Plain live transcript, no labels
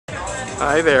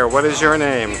Hi there, what is your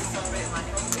name?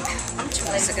 I'm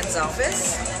Theresa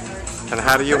Gonsalves. And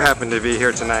how do you happen to be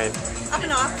here tonight? I'm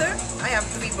an author. I have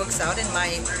 3 books out, and my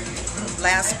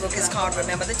last book is called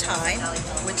Remember the Time,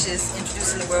 which is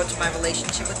introducing the world to my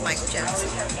relationship with Michael Jackson.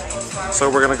 So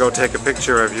we're going to go take a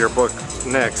picture of your book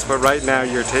next, but right now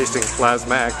you're tasting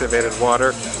plasma activated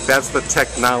water. That's the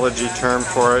technology term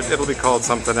for it. It'll be called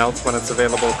something else when it's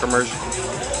available commercially.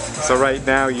 So right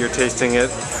now you're tasting it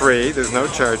free, there's no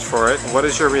charge for it. What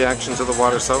is your reaction to the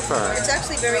water so far? It's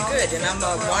actually very good, and I'm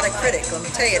a water critic, let me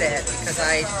tell you that, because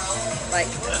I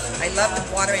love the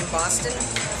water in Boston.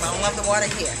 I don't love the water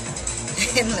here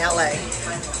in LA.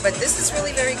 But this is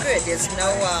really very good. There's no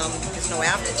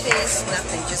aftertaste,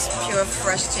 nothing, just pure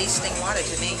fresh tasting water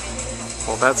to me.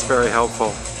 Well, that's very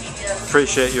helpful.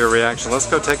 Appreciate your reaction. Let's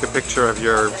go take a picture of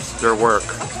your work.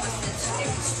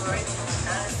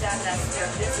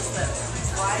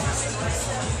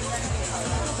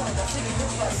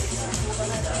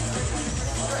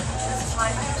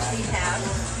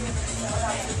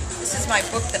 This is my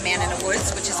book, The Man in the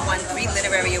Woods, which has won 3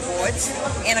 literary awards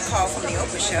and a call from the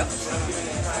Oprah Show.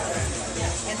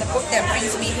 And the book that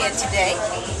brings me here today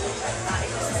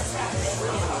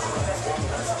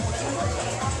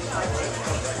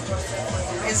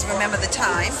is Remember the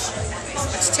Time,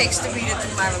 which takes the reader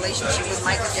through my relationship with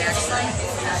Michael Jackson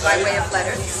by way of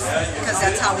letters, because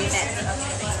that's how we met.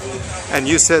 And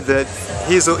you said that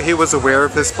he was aware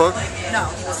of this book? No,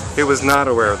 he wasn't. He was not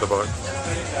aware of the book.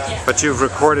 But you've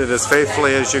recorded as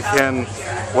faithfully as you can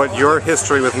what your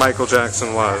history with Michael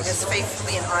Jackson was. As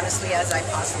faithfully and honestly as I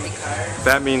possibly could.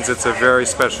 That means it's a very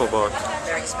special book.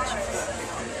 Very special.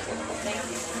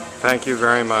 Thank you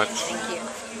very much. Thank you.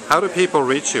 How do people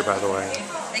reach you, by the way?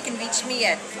 They can reach me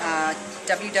at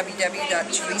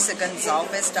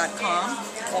www.theresagonsalves.com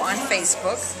or on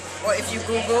Facebook. Or if you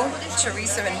Google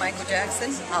Theresa and Michael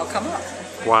Jackson, I'll come up.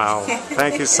 Wow.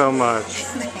 Thank you so much.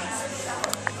 Thanks.